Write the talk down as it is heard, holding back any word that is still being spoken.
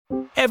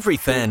Every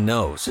fan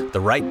knows the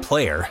right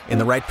player in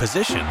the right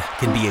position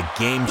can be a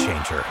game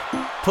changer.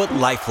 Put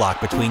LifeLock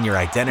between your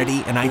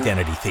identity and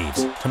identity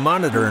thieves to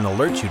monitor and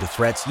alert you to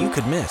threats you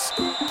could miss.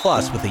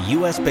 Plus, with a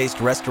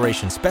U.S.-based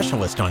restoration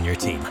specialist on your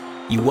team,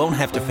 you won't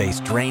have to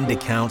face drained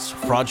accounts,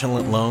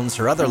 fraudulent loans,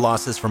 or other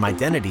losses from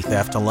identity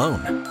theft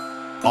alone.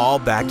 All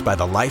backed by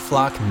the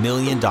LifeLock $1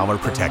 Million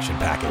Protection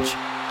Package.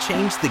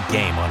 Change the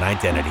game on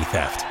identity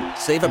theft.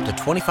 Save up to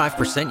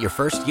 25% your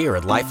first year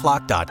at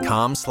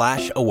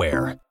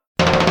LifeLock.com/aware.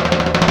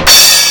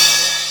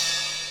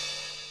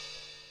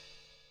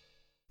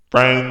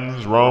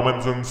 Friends,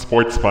 Romans, and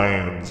sports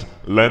fans,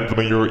 lend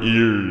me your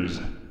ears.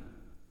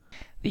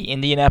 The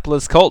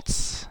Indianapolis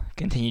Colts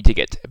continue to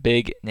get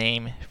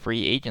big-name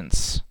free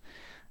agents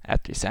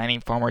after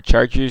signing former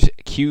Chargers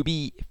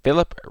QB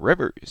Phillip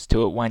Rivers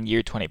to a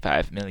one-year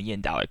 $25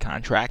 million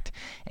contract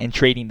and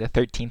trading the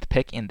 13th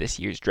pick in this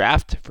year's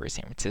draft for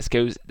San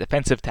Francisco's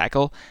defensive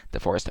tackle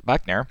DeForest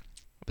Buckner.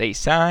 They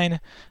sign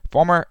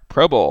former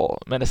Pro Bowl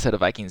Minnesota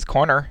Vikings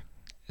corner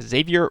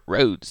Xavier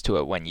Rhodes to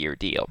a one-year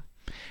deal.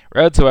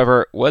 Rhodes,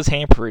 however, was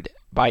hampered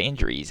by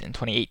injuries in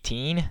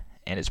 2018,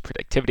 and his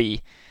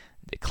productivity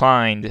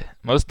declined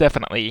most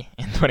definitely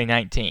in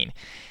 2019.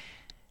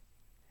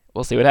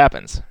 We'll see what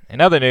happens. In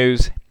other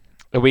news,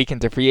 a week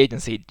into free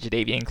agency,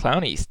 Jadeveon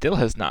Clowney still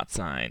has not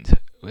signed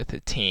with the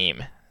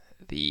team.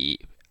 The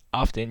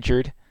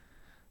oft-injured,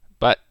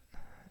 but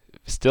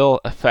still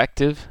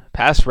effective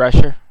pass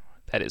rusher,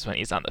 that is when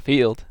he's on the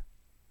field,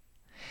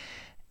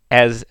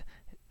 has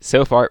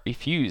so far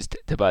refused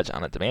to budge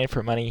on a demand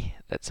for money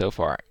that so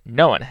far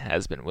no one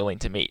has been willing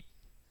to meet.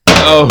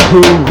 Oh,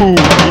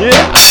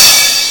 yeah!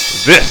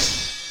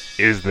 This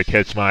is the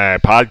Catch My Eye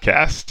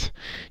podcast.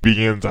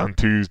 Begins on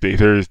Tuesday,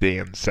 Thursday,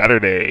 and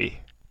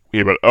Saturday.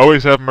 We will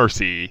always have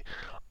mercy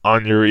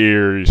on your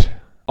ears.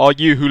 All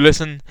you who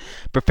listen,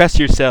 profess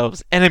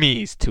yourselves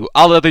enemies to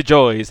all other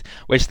joys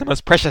which the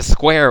most precious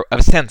square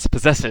of sense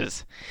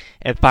possesses,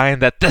 and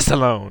find that this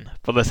alone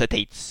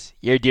felicitates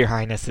your dear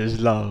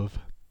highness's love.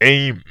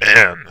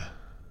 Amen.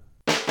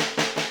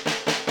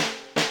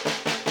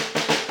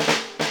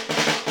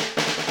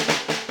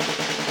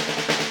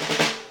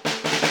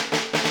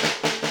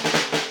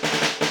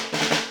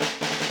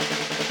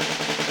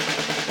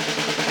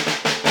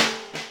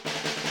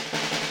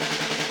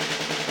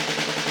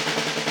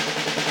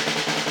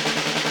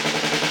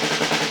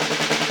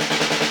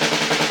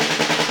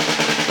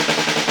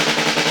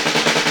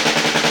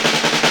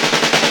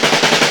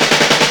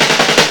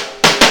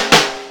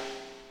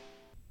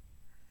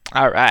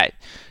 All right,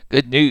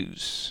 good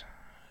news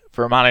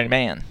for a modern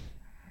man,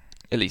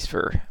 at least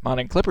for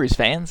modern Clippers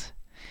fans.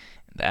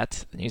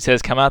 That the news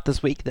has come out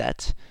this week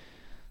that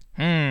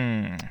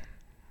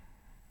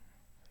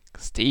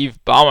Steve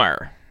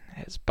Ballmer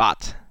has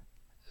bought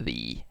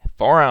the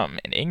Forum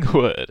in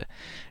Inglewood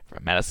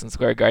from Madison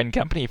Square Garden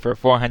Company for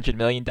 $400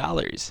 million.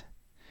 That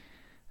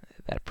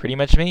pretty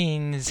much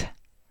means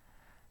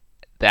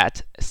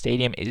that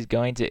stadium is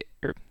going to,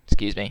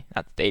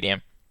 not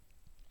stadium,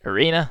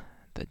 arena.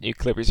 The new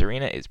Clippers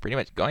arena is pretty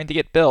much going to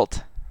get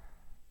built.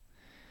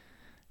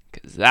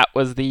 Because that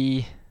was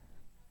the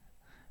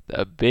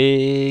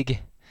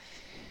big...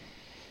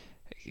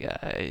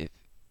 it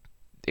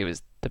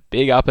was the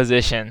big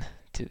opposition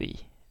to the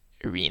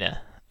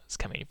arena. It was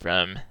coming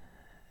from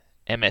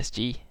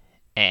MSG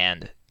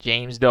and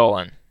James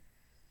Dolan.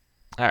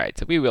 Alright,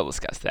 so we will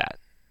discuss that.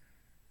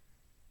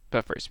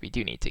 But first, we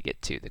do need to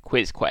get to the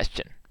quiz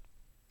question.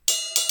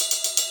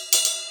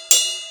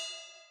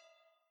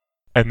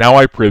 And now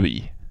I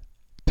prithee,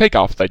 take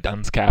off thy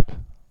dunce cap,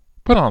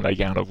 put on thy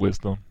gown of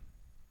wisdom,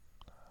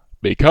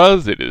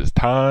 because it is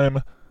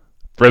time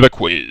for the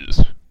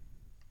quiz.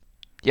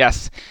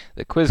 Yes,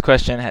 the quiz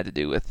question had to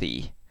do with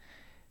the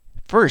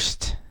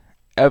first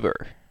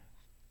ever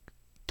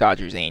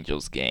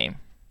Dodgers-Angels game,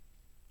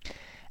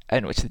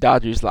 in which the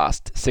Dodgers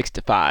lost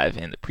 6-5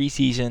 in the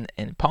preseason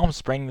in Palm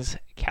Springs,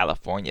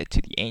 California,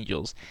 to the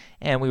Angels,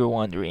 and we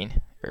were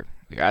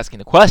asking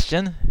the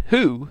question,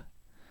 who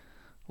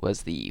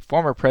was the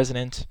former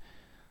president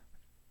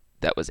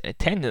that was in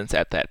attendance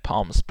at that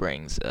Palm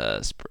Springs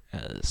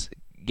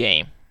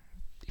game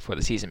before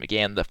the season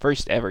began, the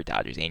first ever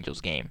Dodgers-Angels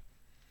game,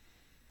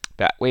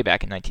 way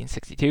back in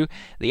 1962?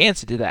 The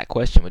answer to that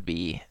question would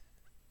be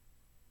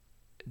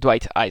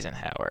Dwight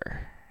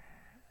Eisenhower.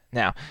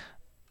 Now,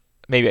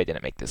 maybe I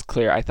didn't make this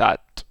clear. I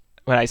thought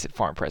when I said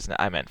former president,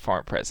 I meant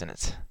former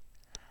presidents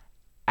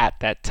at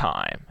that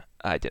time.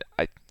 My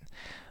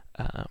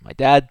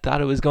dad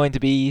thought it was going to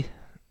be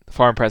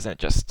former president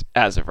just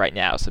as of right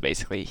now, so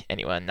basically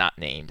anyone not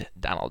named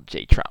Donald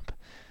J. Trump.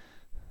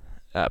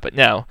 But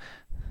no,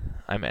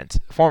 I meant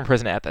former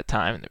president at that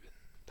time.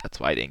 That's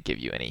why I didn't give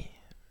you any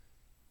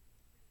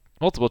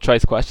multiple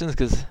choice questions,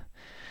 because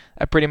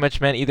that pretty much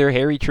meant either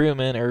Harry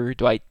Truman or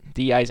Dwight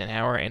D.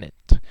 Eisenhower, and it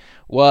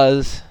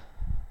was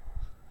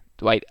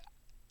Dwight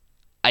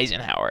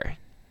Eisenhower,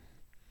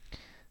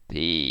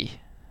 the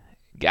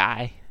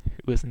guy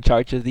who was in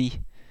charge of the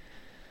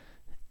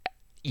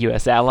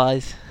U.S.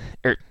 Allies,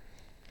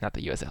 not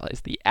the U.S.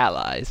 Allies, the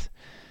Allies,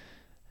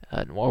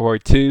 in World War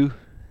II,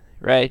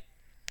 right?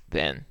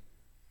 Then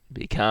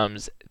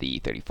becomes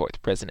the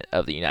 34th President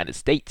of the United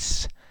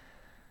States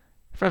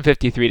from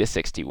 53 to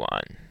 61.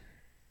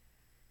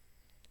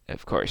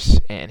 Of course,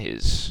 and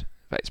his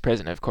Vice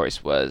President, of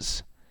course,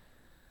 was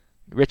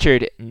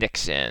Richard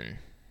Nixon.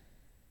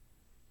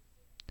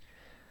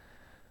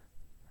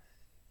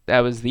 That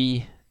was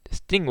the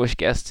distinguished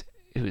guest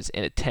who was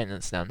in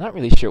attendance. Now, I'm not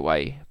really sure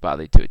why he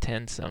bothered to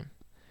attend some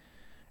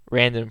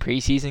random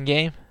preseason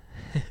game.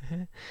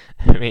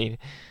 I mean,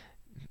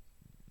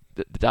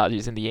 the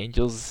Dodgers and the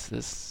Angels,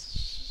 this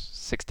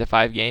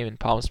 6-5 game in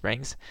Palm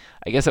Springs.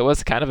 I guess it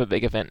was kind of a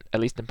big event, at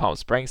least in Palm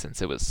Springs,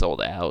 since it was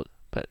sold out.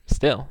 But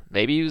still,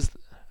 maybe he was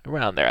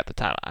around there at the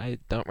time. I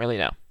don't really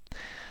know.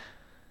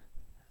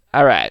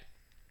 All right.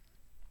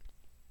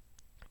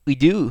 We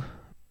do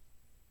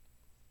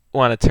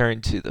want to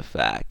turn to the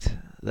fact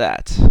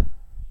that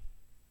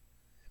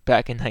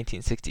back in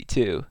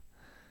 1962,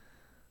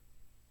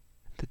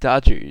 the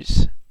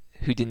Dodgers,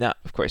 who did not,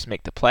 of course,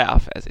 make the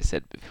playoff, as I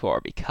said before,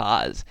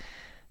 because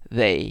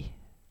they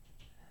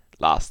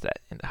lost that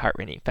in the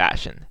heart-rending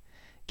fashion,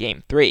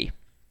 Game 3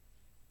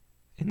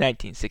 in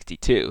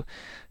 1962.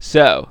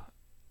 So,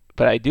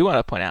 but I do want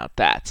to point out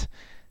that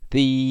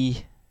the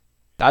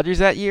Dodgers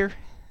that year,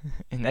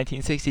 in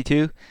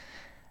 1962,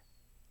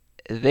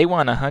 they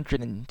won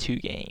 102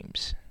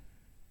 games.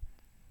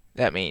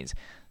 That means,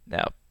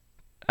 now,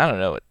 I don't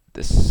know what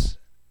this,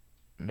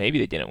 maybe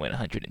they didn't win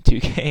 102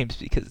 games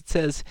because it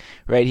says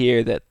right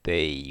here that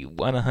they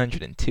won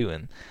 102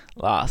 and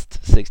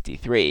lost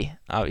 63.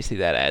 Obviously,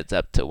 that adds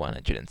up to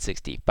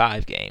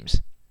 165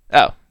 games.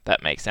 Oh,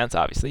 that makes sense,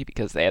 obviously,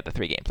 because they had the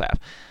 3-game playoff.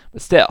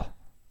 But still,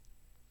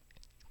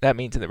 that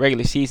means in the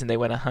regular season they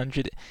went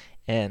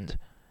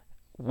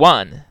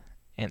 101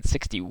 and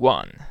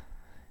 61.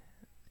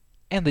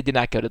 And they did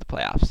not go to the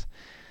playoffs.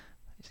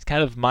 It's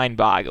kind of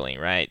mind-boggling,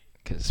 right?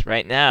 Because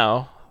right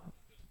now,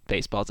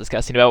 baseball is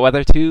discussing about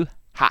whether to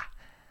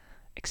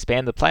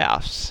expand the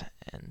playoffs.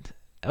 And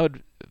that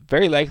would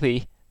very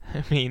likely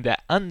mean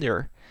that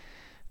under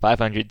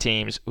 500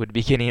 teams would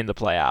be getting in the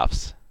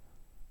playoffs.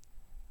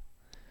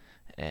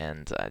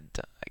 And,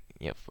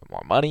 for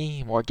more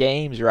money, more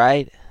games,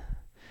 right?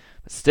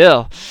 But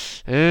still,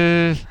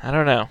 I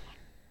don't know.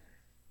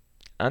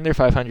 Under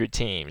 500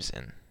 teams,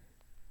 and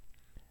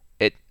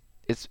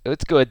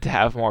it's good to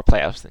have more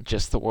playoffs than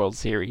just the World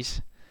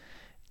Series.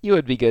 It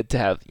would be good to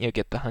have,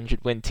 get the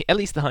 100-win at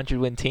least the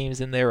 100-win teams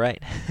in there,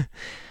 right?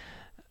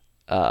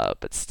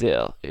 But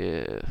still,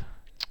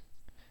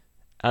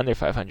 under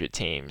 500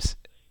 teams,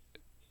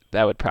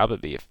 that would probably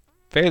be a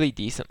fairly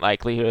decent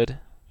likelihood.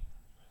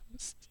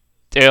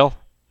 Still,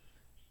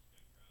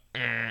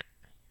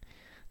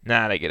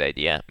 not a good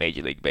idea.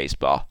 Major League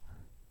Baseball.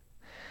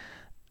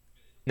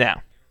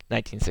 Now,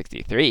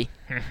 1963.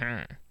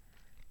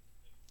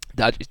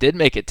 Dodgers did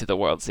make it to the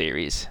World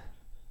Series.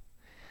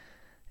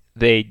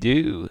 They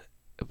do,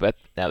 but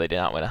now they did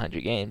not win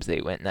 100 games. They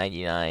went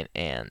 99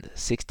 and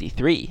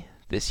 63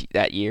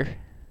 that year.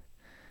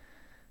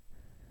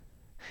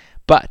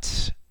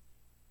 But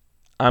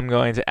I'm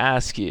going to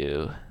ask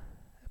you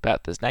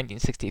about this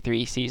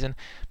 1963 season.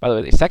 By the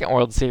way, their second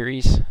World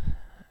Series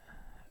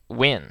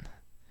win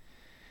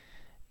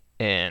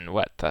in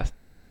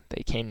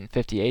they came in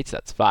 58, so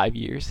that's 5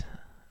 years.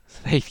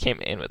 So they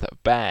came in with a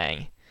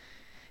bang.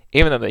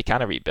 Even though they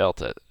kind of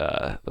rebuilt it,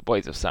 the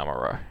Boys of Summer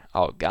are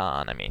all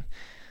gone. I mean,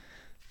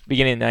 the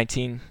beginning of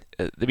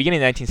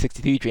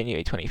 1963,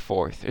 January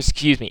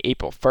 24th,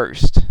 April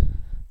 1st,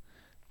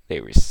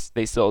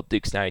 they sold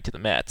Duke Snider to the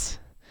Mets.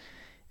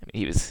 I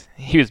mean,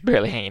 he was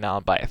barely hanging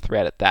on by a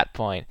thread at that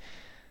point,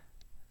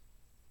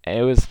 and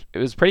it was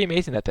pretty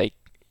amazing that they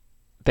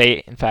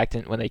in fact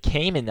when they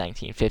came in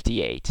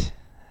 1958,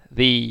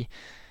 the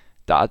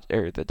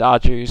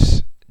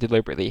Dodgers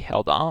deliberately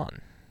held on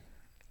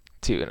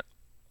to an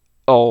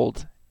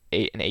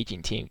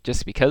aging team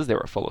just because they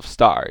were full of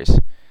stars,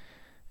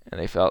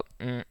 and they felt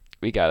you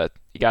gotta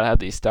have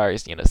these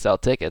stars, sell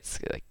tickets.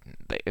 Like,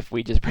 if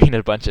we just bring in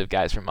a bunch of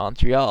guys from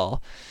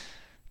Montreal,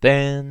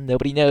 then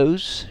nobody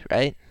knows,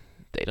 right?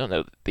 They don't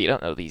know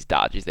these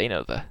Dodgers. They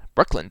know the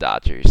Brooklyn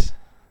Dodgers,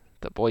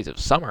 the Boys of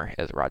Summer,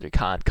 as Roger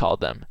Kahn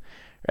called them,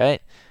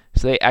 right?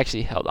 So they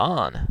actually held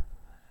on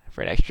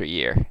for an extra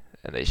year,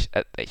 and they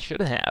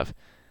shouldn't have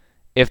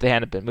if they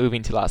hadn't been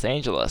moving to Los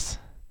Angeles.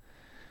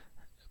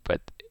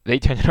 But they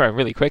turned it around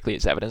really quickly,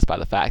 as evidenced by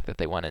the fact that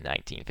they won in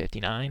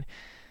 1959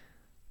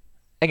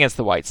 against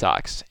the White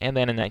Sox, and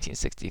then in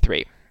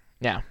 1963.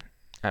 Now,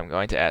 I'm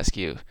going to ask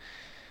you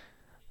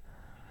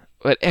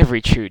what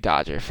every true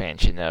Dodger fan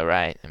should know,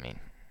 right? I mean,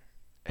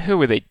 who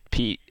were they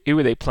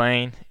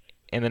playing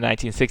in the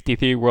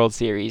 1963 World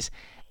Series,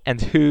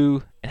 and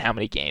how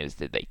many games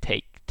did they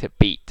take to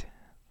beat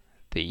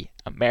the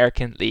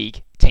American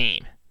League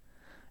team?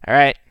 All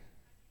right?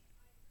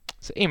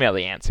 So email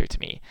the answer to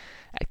me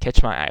at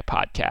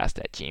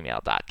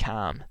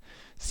catchmyeyepodcast@gmail.com.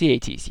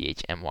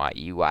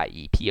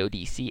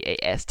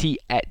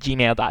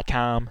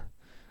 catchmyeyepodcast@gmail.com.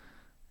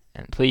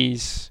 And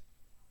please,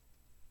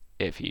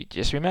 if you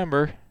just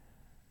remember,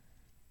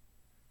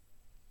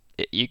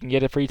 You can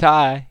get a free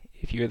tie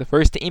if you're the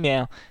first to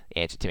email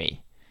the answer to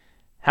me.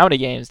 How many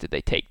games did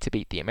they take to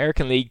beat the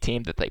American League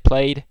team that they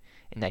played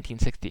in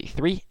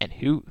 1963, and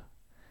who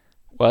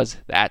was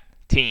that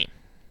team?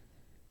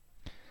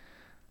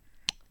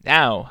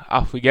 Now,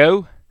 off we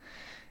go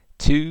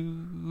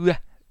to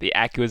the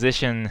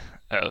acquisition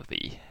of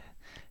the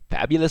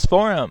fabulous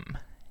Forum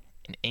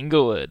in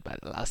Inglewood by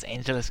the Los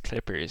Angeles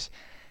Clippers.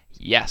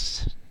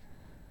 Yes.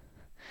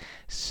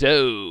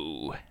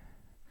 So,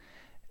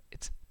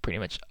 it's pretty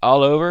much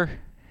all over.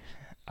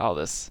 All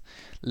this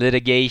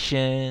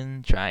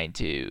litigation, trying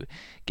to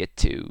get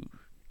to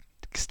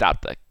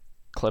stop the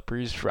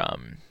Clippers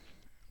from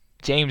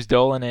James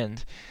Dolan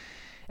and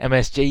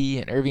MSG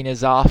and Irving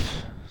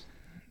Azoff,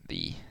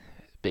 the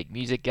big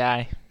music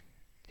guy,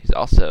 who's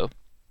also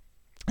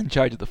in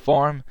charge of the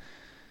Forum.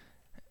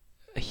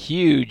 A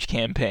huge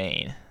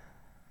campaign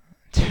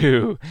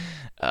to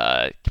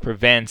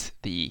prevent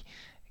the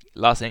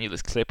Los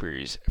Angeles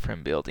Clippers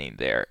from building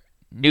their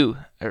new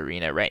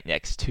arena right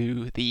next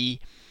to the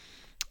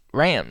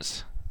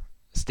Rams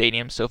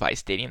stadium, SoFi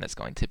Stadium, that's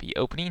going to be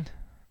opening.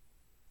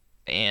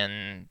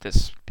 And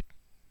the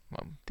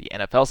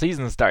NFL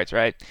season starts,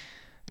 right?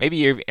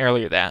 Maybe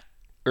earlier than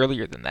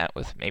that,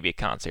 with maybe a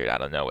concert. I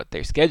don't know what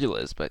their schedule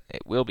is, but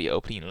it will be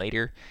opening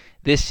later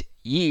this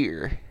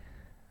year.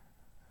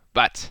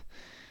 But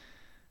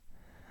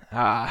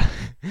so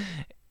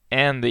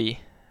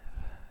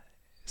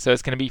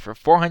it's going to be for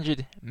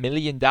 $400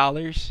 million,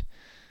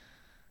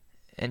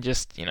 and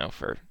just,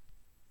 for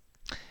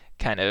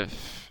kind of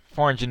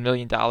 $400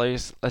 million,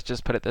 let's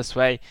just put it this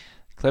way: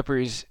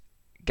 Clippers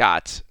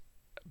got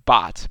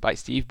bought by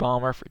Steve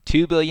Ballmer for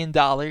 $2 billion.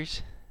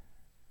 Of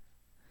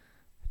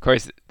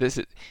course,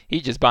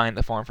 he's just buying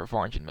the Forum for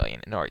 $400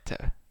 million in order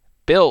to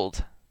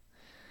build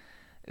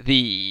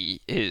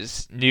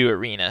his new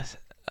arena.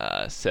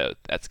 So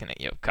that's gonna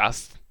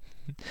cost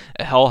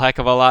a whole heck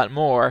of a lot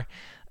more.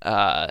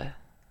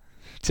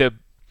 So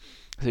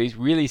he's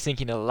really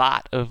sinking a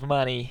lot of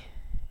money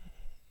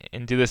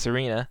into this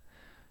arena.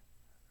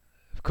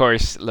 Of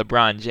course,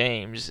 LeBron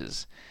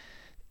James'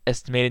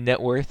 estimated net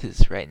worth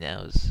is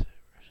around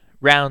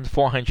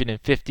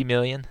 $450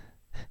 million.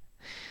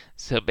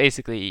 So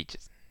basically,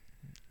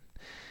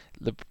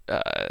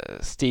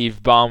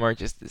 Steve Ballmer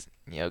just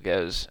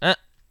goes,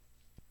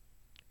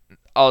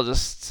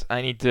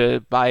 I need to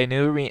buy a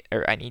new arena,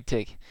 or I need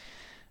to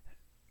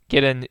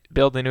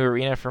build a new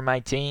arena for my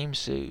team.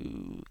 So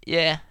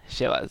yeah,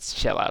 let's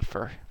shell out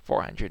for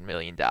 $400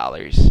 million.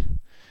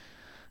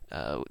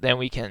 Then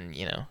we can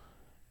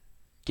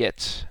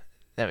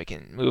then we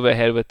can move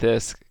ahead with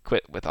this,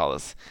 quit with all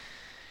this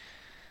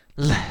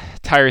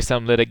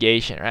tiresome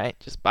litigation, right?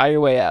 Just buy your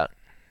way out.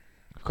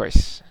 Of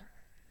course,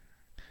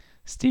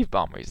 Steve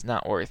Ballmer is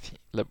not worth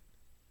not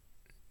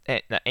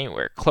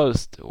anywhere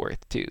close to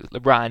worth to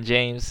LeBron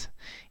James.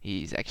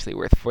 He's actually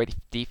worth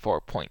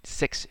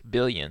 $44.6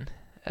 billion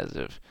as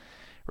of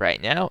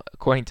right now,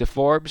 according to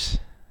Forbes.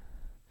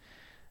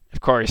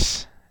 Of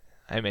course,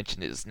 I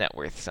mentioned his net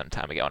worth some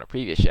time ago on a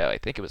previous show. I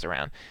think it was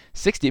around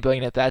 $60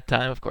 billion at that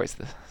time. Of course,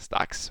 the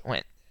stocks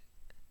went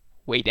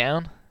way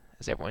down,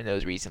 as everyone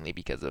knows, recently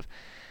because of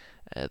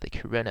the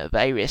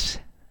coronavirus.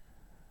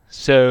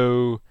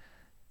 So,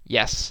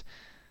 yes,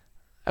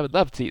 I would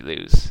love to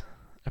lose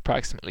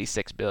approximately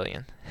 $6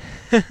 billion.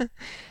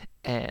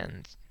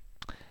 And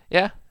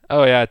yeah,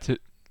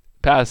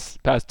 past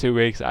 2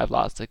 weeks I've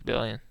lost $6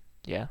 billion.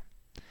 Yeah.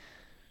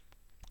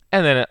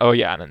 And then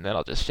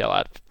I'll just shell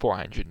out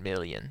 $400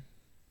 million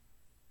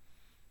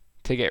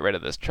to get rid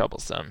of this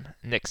troublesome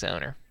Knicks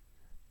owner.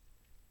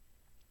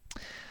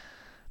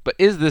 But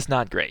is this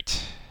not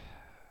great?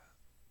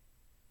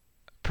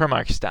 Per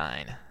Mark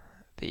Stein,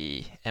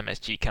 the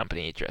MSG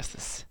company addressed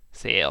this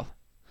sale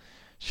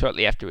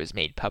shortly after it was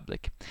made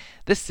public.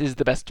 This is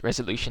the best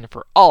resolution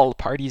for all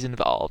parties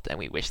involved, and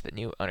we wish the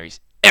new owners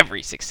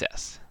every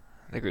success,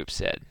 the group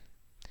said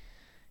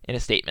in a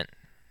statement.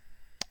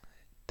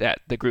 That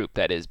the group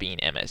that is being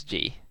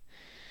MSG.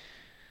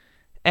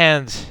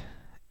 And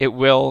they're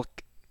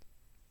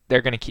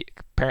going to keep,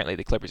 apparently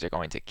the Clippers are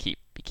going to be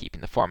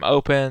keeping the Forum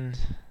open,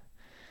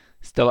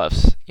 still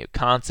have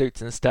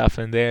concerts and stuff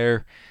in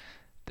there.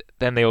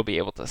 Then they will be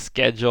able to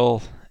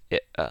schedule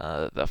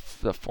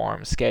the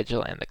Forum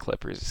schedule and the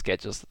Clippers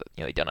schedule, so that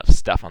they don't have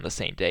stuff on the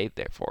same day.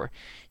 Therefore,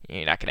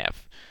 you're not going to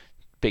have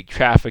big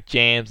traffic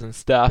jams and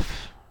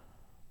stuff.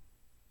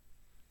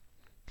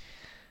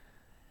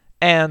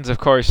 And of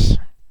course,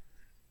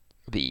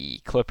 the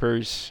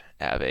Clippers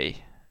have a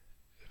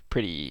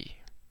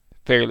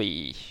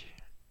fairly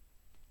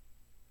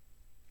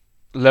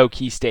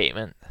low-key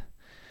statement.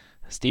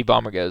 Steve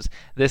Ballmer goes,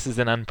 "This is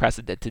an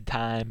unprecedented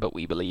time, but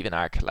we believe in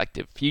our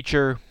collective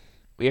future.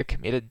 We are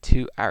committed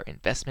to our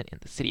investment in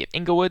the city of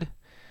Inglewood,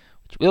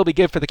 which will be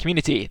good for the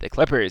community, the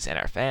Clippers, and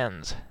our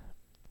fans."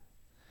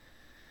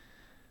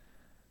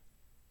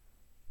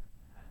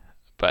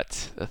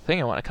 But the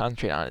thing I want to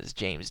concentrate on is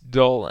James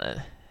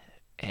Dolan.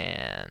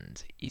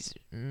 And he's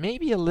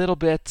maybe a little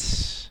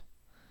bit,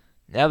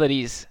 now that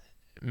he's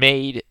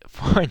made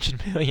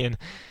 $400 million,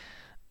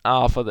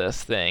 off of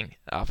this thing,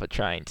 off of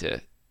trying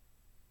to.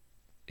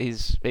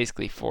 He's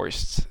basically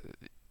forced,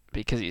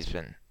 because he's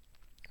been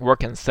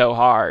working so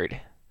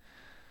hard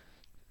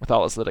with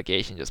all this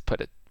litigation, just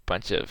put a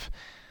bunch of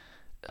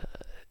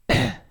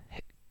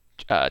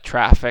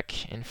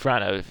traffic in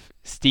front of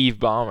Steve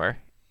Ballmer.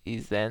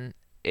 He's then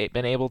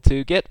been able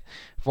to get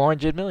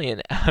 $400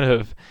 million out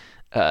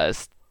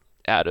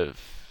of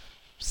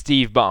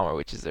Steve Ballmer,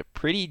 which is a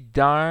pretty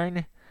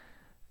darn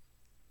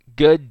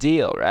good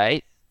deal,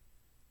 right?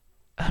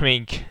 I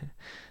mean,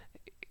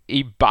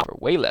 he bought for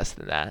way less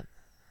than that.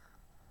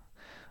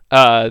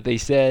 They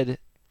said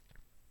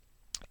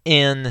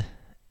in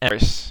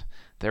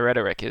the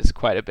rhetoric is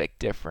quite a bit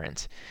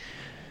different.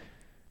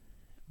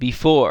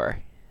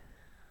 Before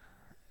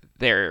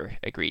they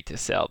agreed to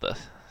sell the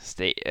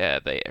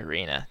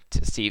arena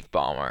to Steve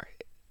Ballmer,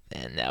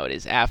 and now it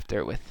is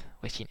after, with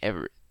wishing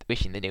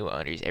the new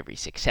owners every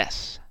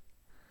success.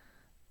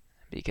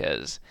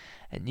 Because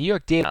a New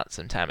York Daily announced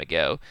some time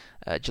ago,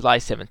 July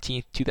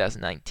 17th,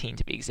 2019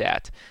 to be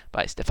exact,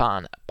 by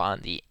Stefan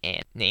Bondi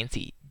and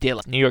Nancy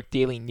Dillon. New York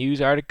Daily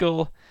News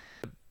article,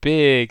 a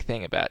big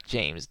thing about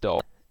James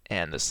Dolan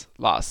and this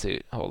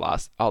lawsuit,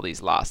 all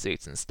these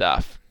lawsuits and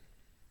stuff.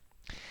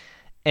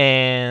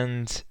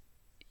 And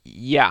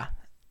yeah,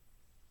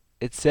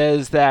 it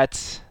says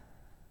that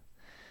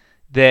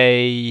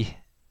they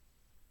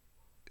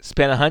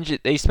spent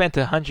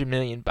 $100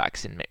 million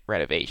in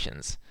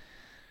renovations.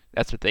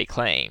 That's what they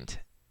claimed,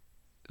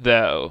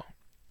 though.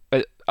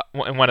 In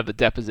one of the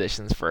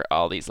depositions for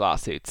all these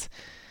lawsuits,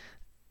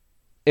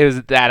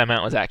 that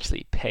amount was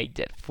actually pegged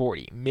at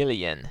 $40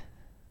 million.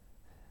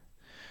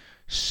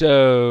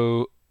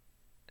 So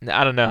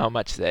I don't know how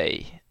much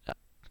they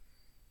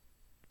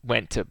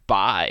went to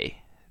buy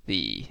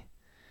the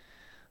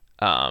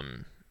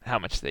how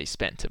much they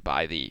spent to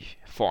buy the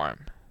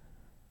forum,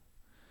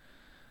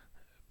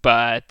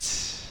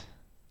 but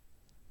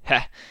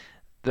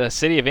the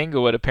city of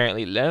Inglewood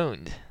apparently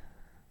loaned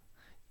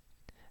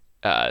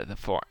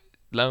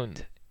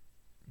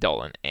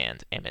Dolan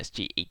and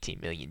MSG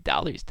 $18 million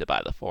to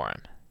buy the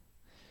forum.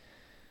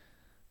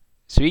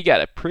 So we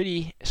got a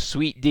pretty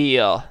sweet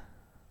deal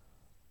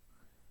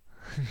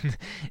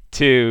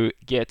to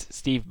get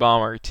Steve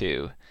Ballmer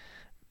to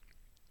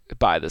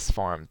buy this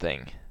forum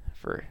thing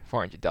for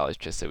 $400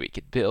 just so we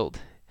could build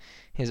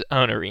his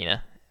own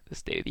arena, the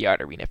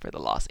state-of-the-art arena for the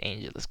Los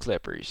Angeles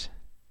Clippers.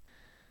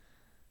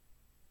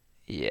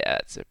 Yeah,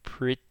 it's a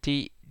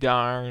pretty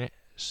darn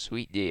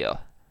sweet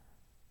deal.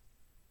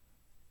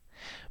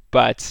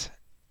 But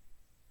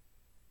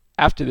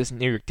after this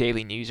New York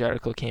Daily News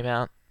article came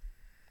out,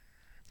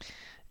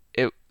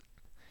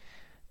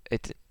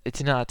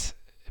 it's not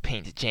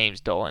painted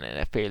James Dolan in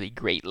a fairly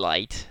great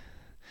light.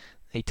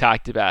 He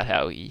talked about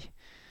how he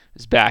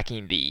was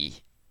backing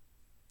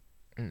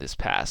in this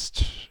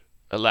past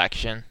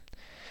election.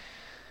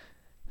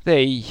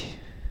 They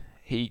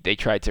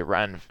tried to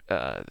run.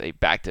 They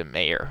backed a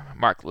mayor,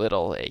 Mark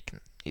Little.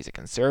 He's a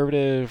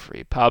conservative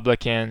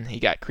Republican. He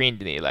got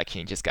creamed in the election.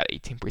 He just got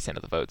 18%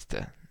 of the votes.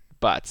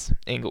 But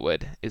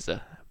Inglewood is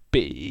a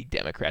big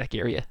Democratic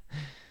area.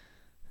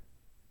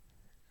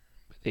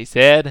 They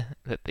said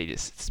that they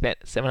just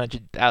spent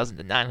 $700,000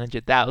 to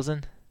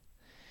 $900,000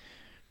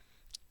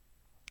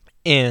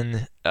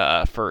 in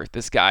for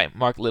this guy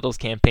Mark Little's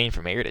campaign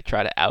for mayor to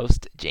try to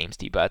oust James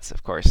T. Butts.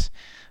 Of course,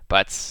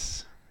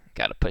 Butts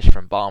got a push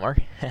from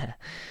Ballmer.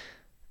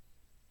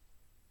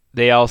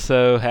 They're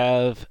also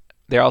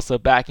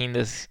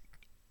backing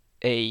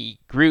a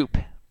group.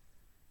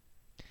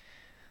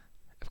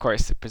 Of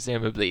course,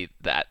 presumably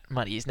that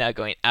money is now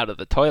going out of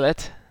the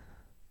toilet,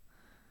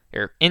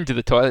 or into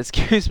the toilet,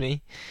 excuse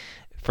me,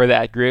 for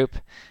that group,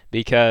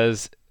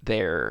 because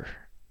they're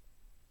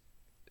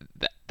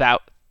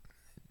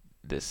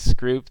this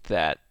group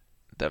that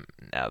the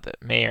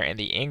mayor and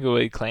the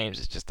Inglewood claims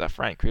is just a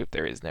front group.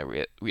 There is no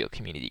real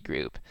community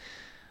group.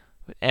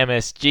 But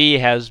MSG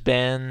has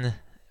been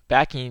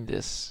backing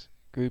this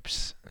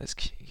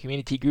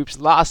community group's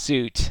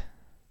lawsuit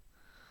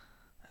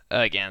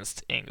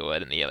against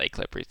Inglewood and the LA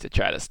Clippers to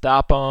try to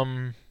stop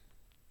them.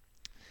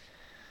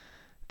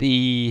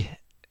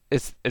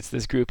 It's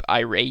this group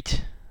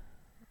Irate.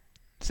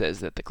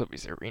 Says that the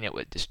Clippers arena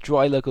would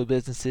destroy local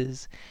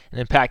businesses and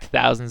impact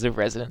thousands of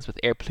residents with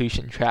air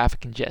pollution, traffic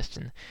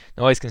congestion,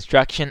 noise,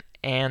 construction,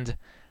 and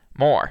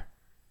more.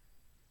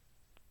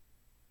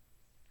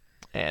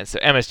 And so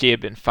MSG have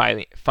been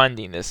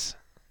funding this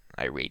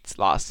Irate's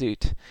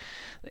lawsuit.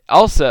 They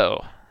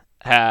also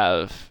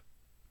have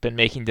been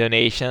making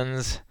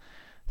donations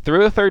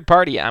through a third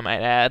party, I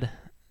might add,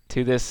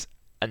 to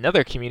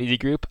another community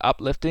group,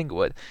 Uplift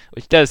Inglewood,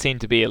 which does seem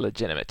to be a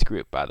legitimate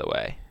group, by the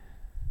way.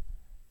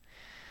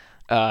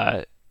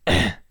 And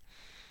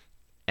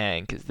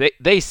because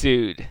they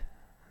sued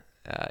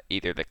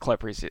either the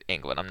Clippers or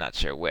England, I'm not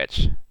sure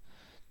which.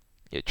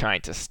 You're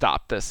trying to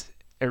stop this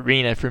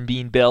arena from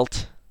being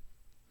built,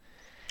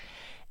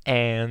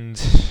 and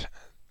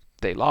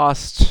they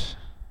lost.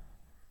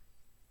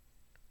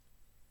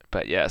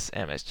 But yes,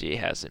 MSG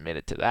has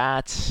admitted to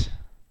that.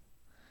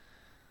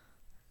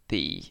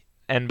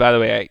 And by the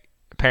way,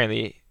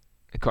 apparently,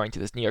 according to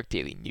this New York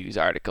Daily News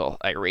article,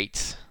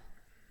 Irate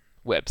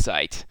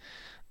website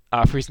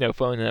offers no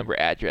phone number,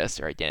 address,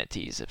 or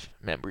identities of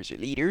members or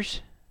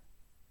leaders.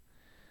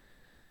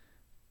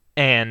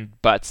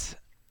 But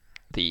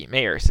the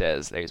mayor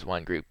says there's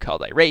one group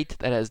called Irate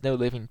that has no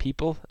living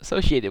people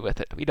associated with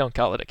it. We don't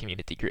call it a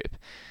community group.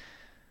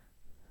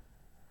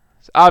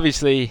 So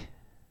obviously,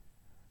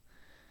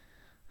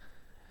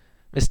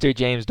 Mr.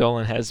 James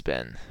Dolan has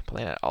been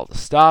playing at all the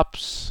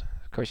stops.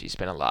 Of course, he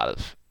spent a lot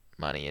of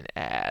money in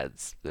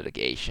ads,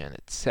 litigation,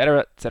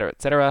 etc., etc.,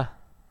 etc.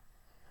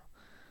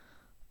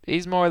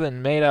 He's more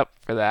than made up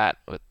for that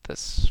with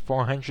this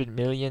 $400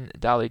 million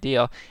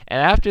deal. And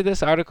after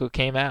this article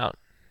came out,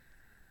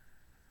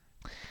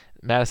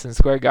 Madison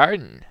Square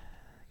Garden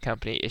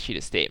company issued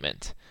a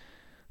statement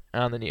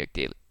on the New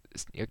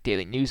York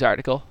Daily News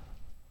article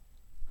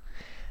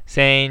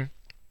saying,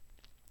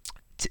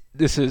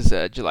 this is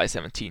July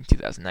 17,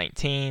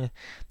 2019,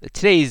 that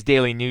today's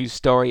Daily News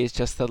story is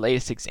just the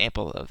latest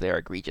example of their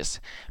egregious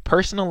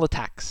personal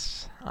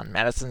attacks on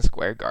Madison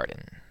Square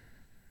Garden.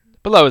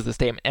 Below is the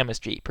statement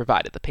MSG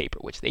provided the paper,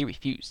 which they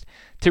refused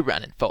to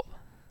run in full.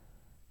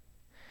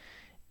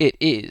 It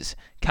is,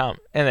 and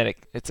then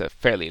it's a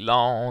fairly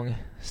long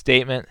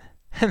statement,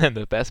 and then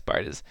the best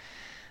part is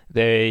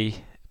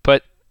they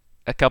put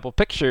a couple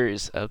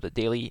pictures of the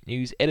Daily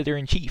News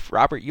editor-in-chief,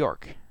 Robert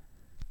York,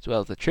 as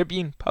well as the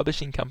Tribune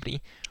Publishing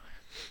Company,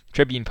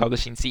 Tribune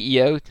Publishing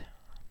CEO,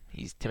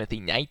 he's Timothy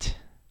Knight.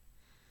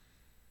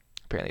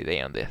 Apparently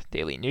they own the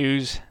Daily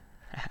News.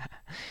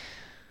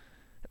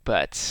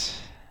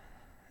 But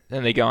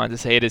then they go on to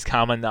say it is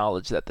common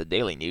knowledge that the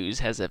Daily News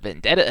has a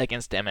vendetta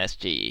against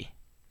MSG.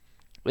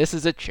 This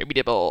is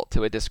attributable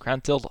to a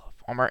disgruntled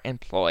former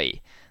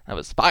employee that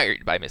was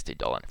fired by Mr.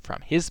 Dolan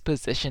from his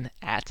position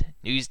at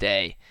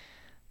Newsday.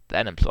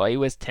 That employee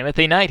was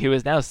Timothy Knight, who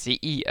is now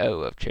CEO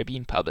of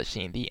Tribune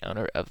Publishing, the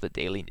owner of the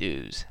Daily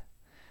News.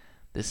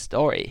 This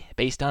story,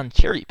 based on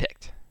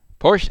cherry-picked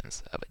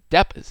portions of a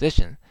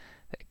deposition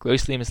that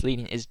grossly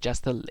misleading, is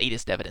just the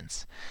latest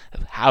evidence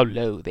of how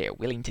low they are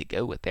willing to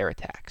go with their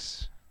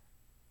attacks.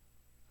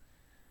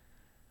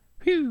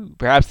 Whew,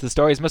 perhaps the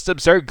story's most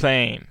absurd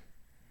claim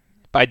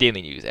by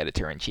Daily News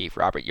editor-in-chief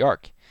Robert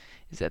York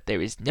is that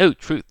there is no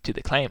truth to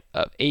the claim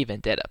of a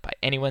vendetta by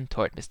anyone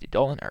toward Mr.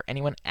 Dolan or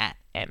anyone at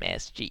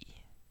MSG,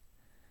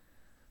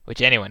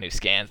 which anyone who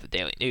scans the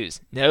Daily News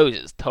knows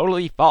is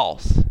totally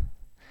false.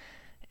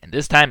 And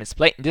this time its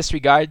blatant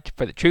disregard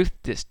for the truth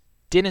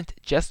didn't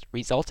just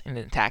result in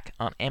an attack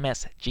on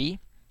MSG,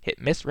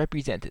 it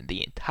misrepresented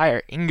the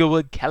entire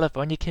Inglewood,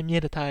 California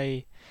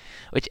community,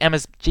 which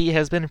MSG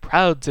has been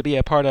proud to be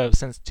a part of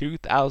since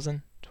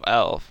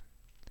 2012.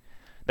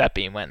 That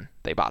being when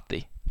they bought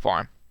the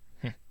farm.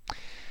 It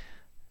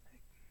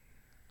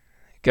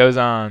goes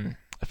on.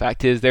 The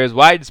fact is, there is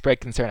widespread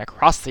concern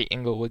across the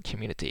Inglewood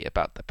community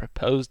about the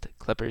proposed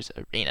Clippers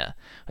arena,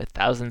 with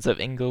thousands of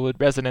Inglewood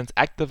residents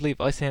actively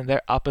voicing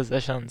their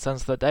opposition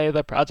since the day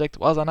the project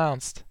was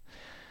announced.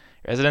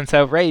 Residents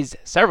have raised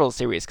several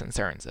serious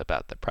concerns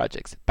about the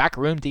project's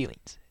backroom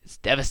dealings, its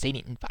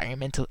devastating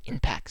environmental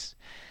impacts,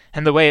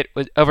 and the way it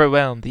would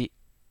overwhelm the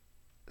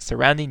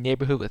surrounding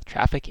neighborhood with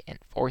traffic and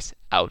force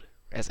out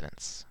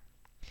residents.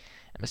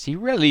 MSG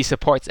really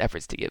supports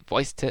efforts to give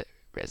voice to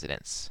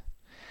residents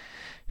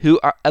who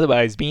are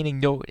otherwise being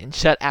ignored and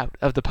shut out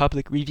of the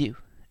public review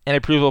and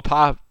approval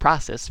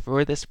process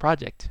for this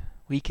project.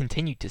 We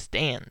continue to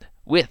stand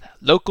with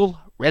local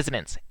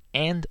residents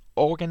and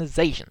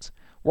organizations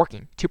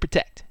working to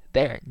protect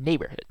their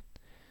neighborhood.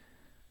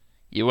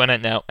 You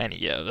wouldn't know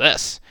any of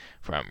this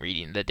from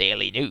reading the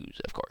Daily News,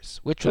 of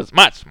course, which was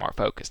much more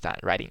focused on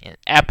writing an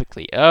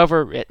epically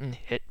overwritten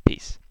hit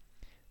piece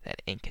than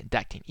in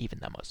conducting even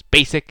the most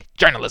basic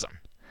journalism.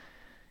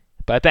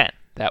 But then,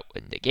 that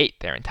would negate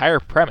their entire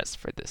premise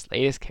for this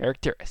latest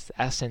character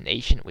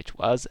assassination, which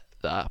was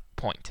the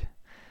point.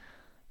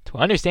 To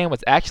understand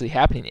what's actually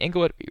happening in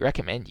Inglewood, we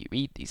recommend you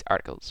read these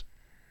articles.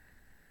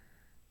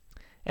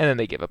 And then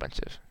they give a bunch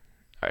of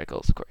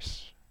articles, of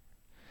course.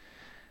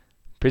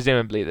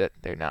 Presumably that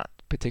they're not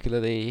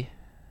particularly,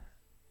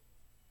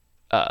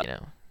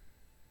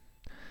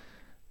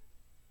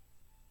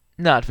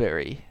 not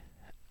very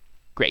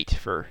great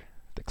for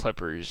the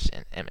Clippers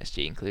and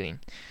MSG,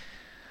 including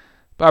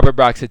Barbara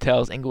Broxa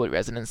tells Inglewood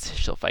residents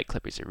she'll fight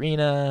Clippers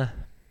Arena.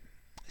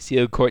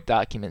 Sealed court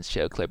documents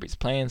show Clippers'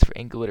 plans for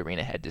Inglewood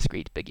Arena had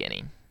discreet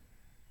beginning.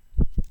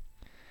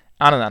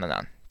 On and on and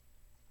on.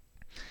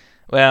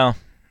 Well,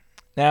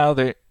 now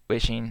they're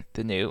wishing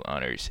the new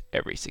owners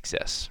every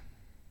success.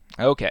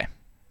 Okay.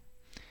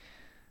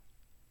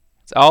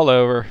 It's all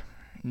over.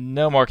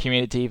 No more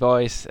community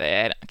voice.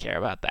 I don't care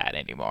about that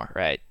anymore,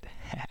 right?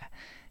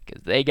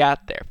 Because they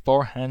got their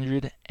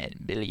 $400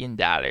 million.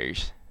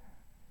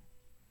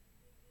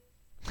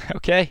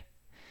 Okay.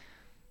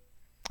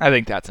 I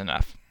think that's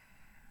enough.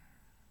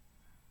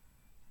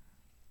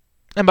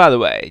 And by the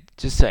way,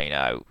 just so you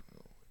know,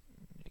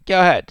 go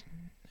ahead,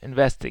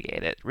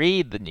 investigate it.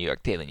 Read the New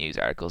York Daily News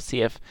article,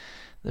 see if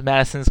the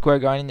Madison Square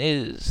Garden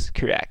is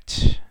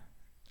correct.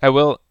 I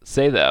will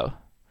say, though,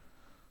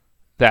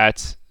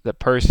 that the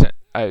person,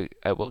 I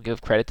will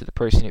give credit to the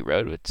person who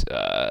wrote it,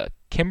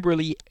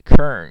 Kimberly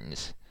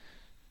Kearns.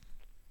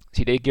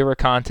 She did give her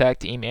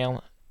contact,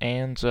 email,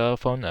 and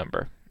phone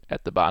number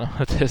at the bottom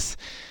of this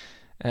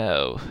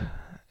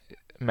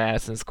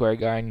Madison Square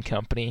Garden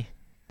Company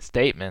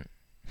statement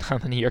on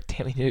the New York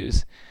Daily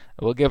News.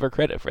 I will give her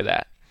credit for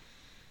that.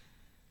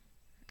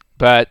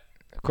 But,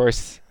 of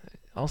course,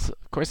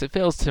 it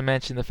fails to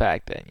mention the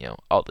fact that,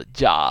 all the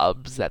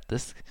jobs that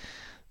this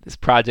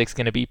project's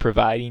going to be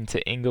providing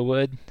to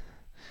Inglewood.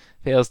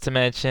 Fails to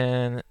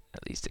mention,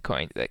 at least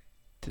according to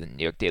the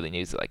New York Daily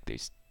News,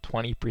 there's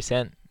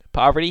 20%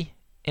 poverty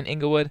in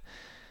Inglewood.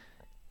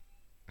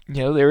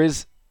 There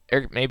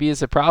maybe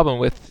is a problem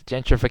with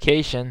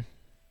gentrification.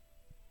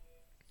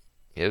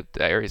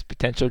 There is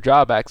potential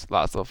drawbacks,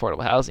 lots of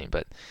affordable housing,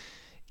 but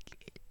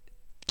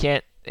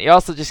you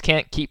also just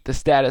can't keep the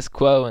status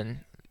quo and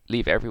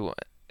keep everyone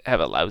in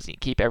a lousy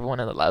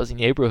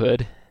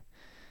neighborhood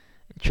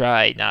and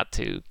try not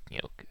to,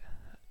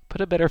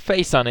 put a better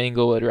face on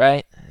Inglewood,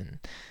 right? And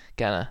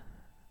kind of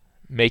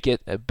make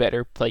it a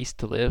better place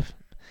to live,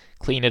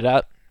 clean it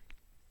up.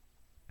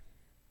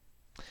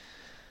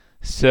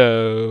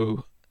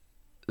 So,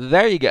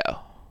 there you go.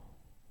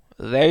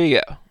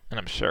 And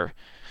I'm sure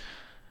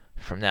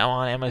from now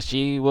on,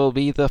 MSG will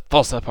be the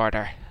full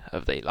supporter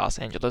of the Los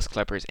Angeles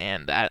Clippers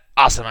and that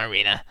awesome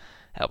arena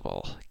that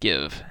will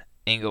give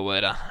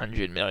Inglewood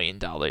 $100 million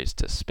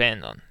to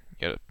spend on,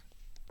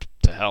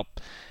 to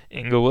help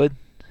Inglewood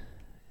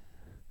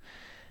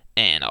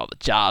and all the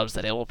jobs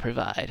that it will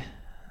provide.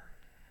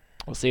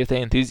 We'll see if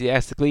they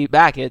enthusiastically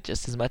back it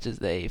just as much as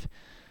they've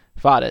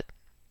fought it.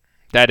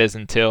 That is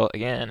until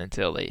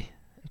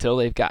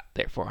they've got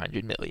their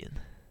 $400 million.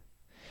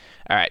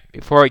 All right,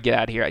 before we get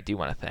out of here, I do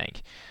want to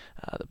thank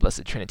the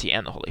Blessed Trinity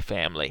and the Holy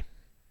Family,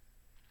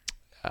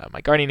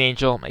 my guardian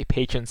angel, my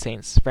patron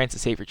saints,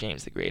 Francis Xavier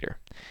James the Greater,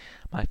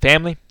 my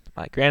family,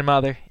 my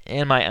grandmother,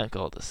 and my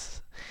uncle,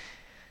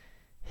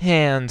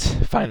 and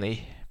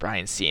finally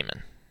Brian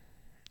Seaman,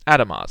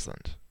 Adam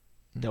Osland,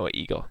 Noah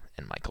Eagle,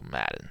 and Michael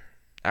Madden.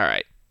 All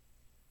right,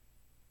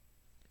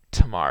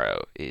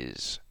 tomorrow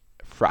is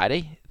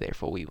Friday,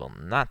 therefore we will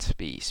not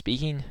be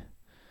speaking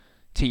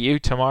to you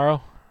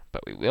tomorrow,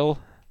 but we will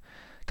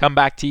come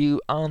back to you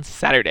on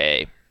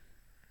Saturday.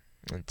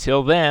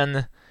 Until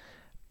then,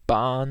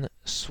 bon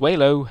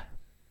suelo.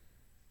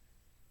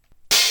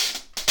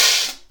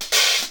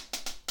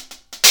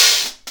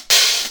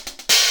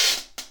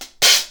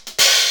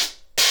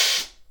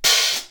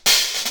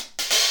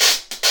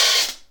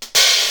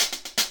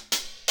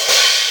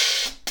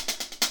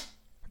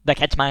 The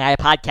Catch My Eye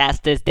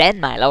podcast is dead,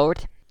 my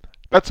lord.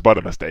 That's but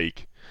a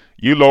mistake.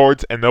 You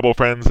lords and noble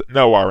friends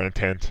know our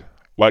intent.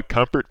 What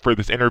comfort for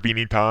this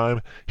intervening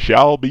time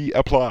shall be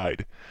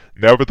applied.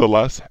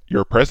 Nevertheless,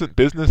 your present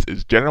business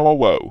is general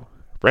woe.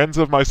 Friends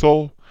of my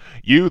soul,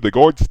 you the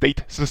gourd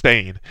state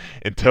sustain,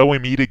 until we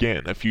meet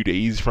again a few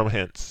days from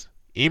hence.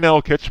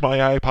 Email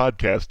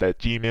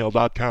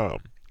catchmyeyepodcast@gmail.com.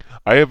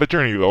 I have a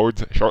journey,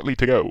 lords, shortly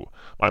to go.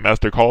 My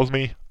master calls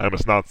me, I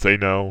must not say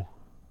no.